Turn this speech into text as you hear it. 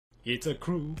It's a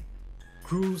cruel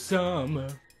summer,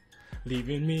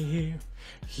 leaving me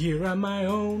here on my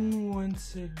own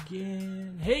once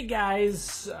again. Hey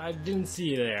guys, I didn't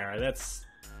see you there. That's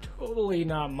totally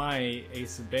not my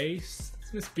ace of base.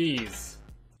 It's Miss B's.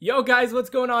 Yo guys,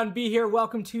 what's going on? B here.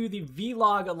 Welcome to the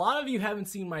vlog. A lot of you haven't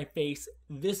seen my face.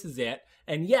 This is it.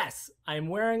 And yes, I'm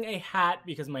wearing a hat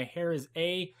because my hair is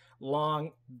A,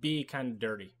 long, B, kind of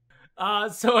dirty.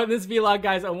 So in this vlog,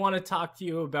 guys, I want to talk to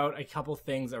you about a couple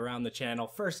things around the channel.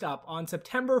 First up, on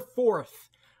September 4th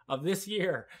of this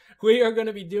year, we are going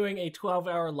to be doing a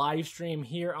 12-hour live stream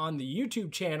here on the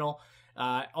YouTube channel.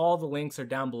 All the links are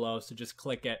down below, so just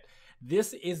click it.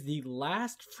 This is the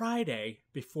last Friday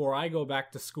before I go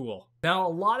back to school. Now, a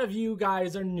lot of you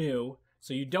guys are new,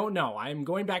 so you don't know. I am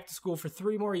going back to school for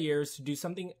 3 more years to do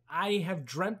something I have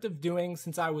dreamt of doing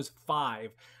since I was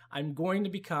 5. I'm going to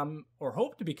become, or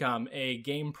hope to become, a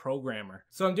game programmer.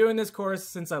 So I'm doing this course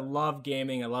since I love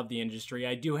gaming, I love the industry.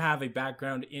 I do have a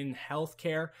background in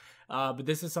healthcare, but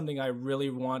this is something I really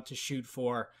want to shoot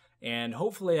for, and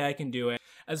hopefully I can do it.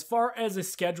 As far as a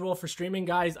schedule for streaming,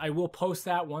 guys, I will post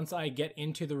that once I get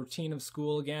into the routine of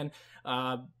school again.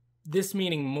 This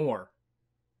meaning more.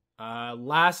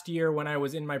 Last year when I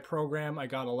was in my program, I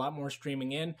got a lot more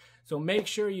streaming in. So make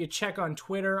sure you check on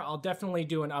Twitter. I'll definitely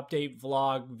do an update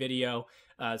vlog video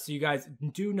so you guys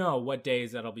do know what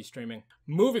days that I'll be streaming.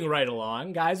 Moving right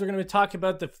along, guys, we're going to talk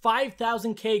about the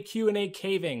 5,000K Q&A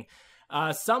caving.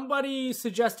 Somebody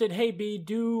suggested, hey B,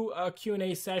 do a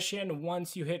Q&A session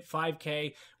once you hit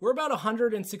 5K. We're about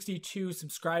 162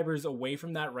 subscribers away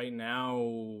from that right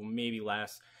now, maybe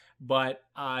less. But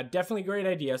definitely a great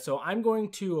idea. So I'm going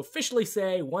to officially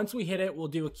say once we hit it, we'll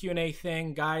do a Q&A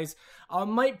thing. Guys, I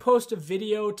might post a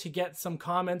video to get some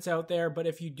comments out there. But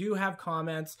if you do have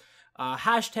comments,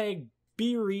 hashtag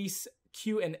Brhys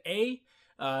Q&A.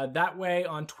 That way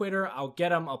on Twitter, I'll get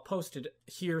them. I'll post it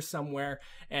here somewhere.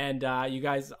 And you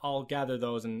guys, I'll gather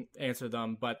those and answer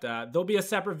them. But there'll be a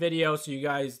separate video so you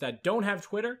guys that don't have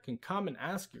Twitter can come and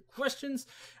ask your questions.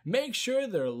 Make sure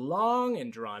they're long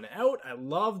and drawn out. I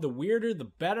love the weirder, the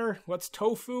better. What's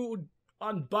tofu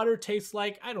on butter tastes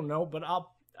like? I don't know, but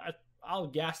I'll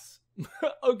guess.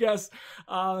 I'll guess.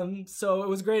 So it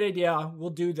was a great idea. We'll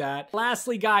do that.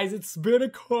 Lastly, guys, it's been a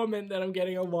comment that I'm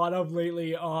getting a lot of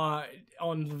lately on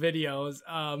the videos.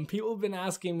 People have been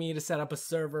asking me to set up a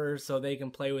server so they can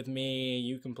play with me,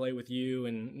 you can play with you,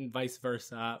 and vice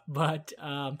versa. But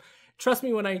trust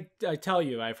me when I tell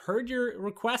you, I've heard your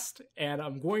request, and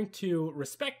I'm going to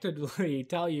respectfully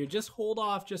tell you, just hold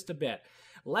off just a bit.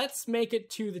 Let's make it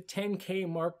to the 10K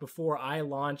mark before I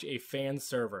launch a fan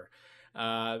server.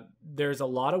 There's a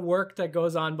lot of work that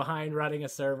goes on behind running a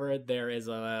server. There is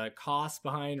a cost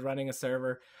behind running a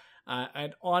server.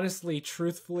 And honestly,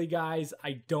 truthfully, guys,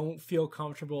 I don't feel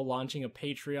comfortable launching a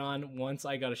Patreon once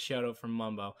I got a shout out from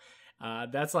Mumbo.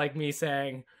 That's like me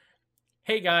saying,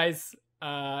 hey guys,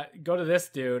 go to this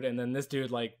dude, and then this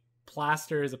dude like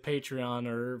plasters a Patreon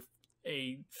or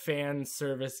a fan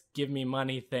service give me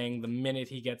money thing the minute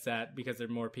he gets that because there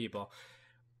are more people.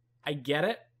 I get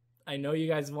it. I know you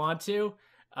guys want to,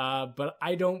 but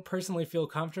I don't personally feel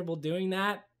comfortable doing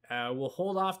that. We'll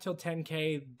hold off till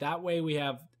 10K. That way we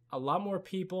have a lot more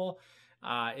people.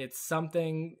 It's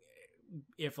something,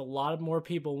 if a lot of more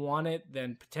people want it,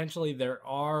 then potentially there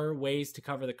are ways to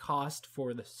cover the cost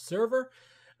for the server.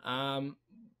 And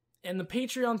the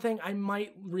Patreon thing, I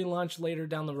might relaunch later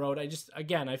down the road.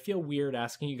 Again, I feel weird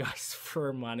asking you guys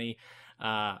for money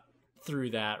through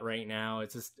that right now.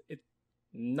 It's just,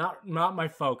 not my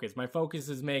focus. My focus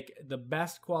is make the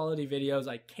best quality videos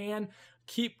I can,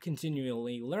 keep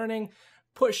continually learning,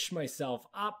 push myself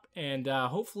up, and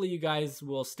hopefully you guys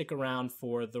will stick around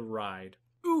for the ride.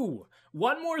 Ooh,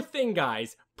 one more thing,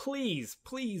 guys. Please,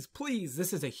 please, please,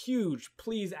 this is a huge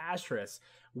please asterisk.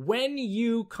 When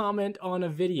you comment on a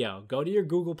video, go to your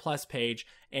Google Plus page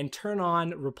and turn on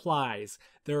replies.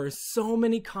 There are so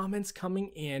many comments coming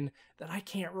in that I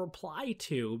can't reply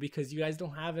to because you guys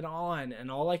don't have it on, and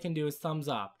all I can do is thumbs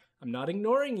up. I'm not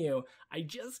ignoring you. I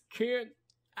just can't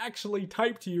actually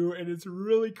type to you, and it's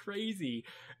really crazy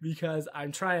because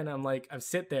I'm trying. I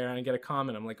sit there and I get a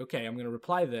comment. I'm like, okay, I'm going to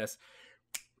reply to this.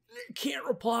 I can't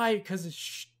reply because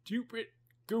it's stupid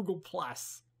Google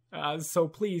Plus. So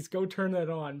please go turn that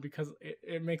on because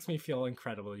it makes me feel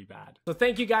incredibly bad. So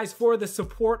thank you guys for the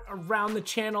support around the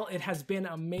channel. It has been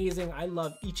amazing. I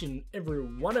love each and every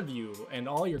one of you, and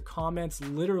all your comments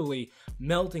literally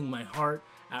melting my heart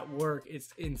at work.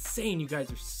 It's insane. You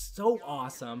guys are so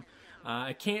awesome.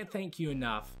 I can't thank you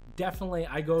enough. Definitely,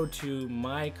 I go to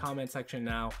my comment section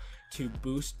now to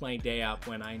boost my day up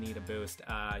when I need a boost.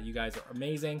 You guys are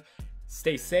amazing.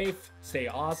 Stay safe, stay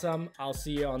awesome. I'll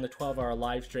see you on the 12-hour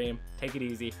live stream. Take it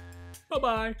easy.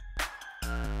 Bye-bye.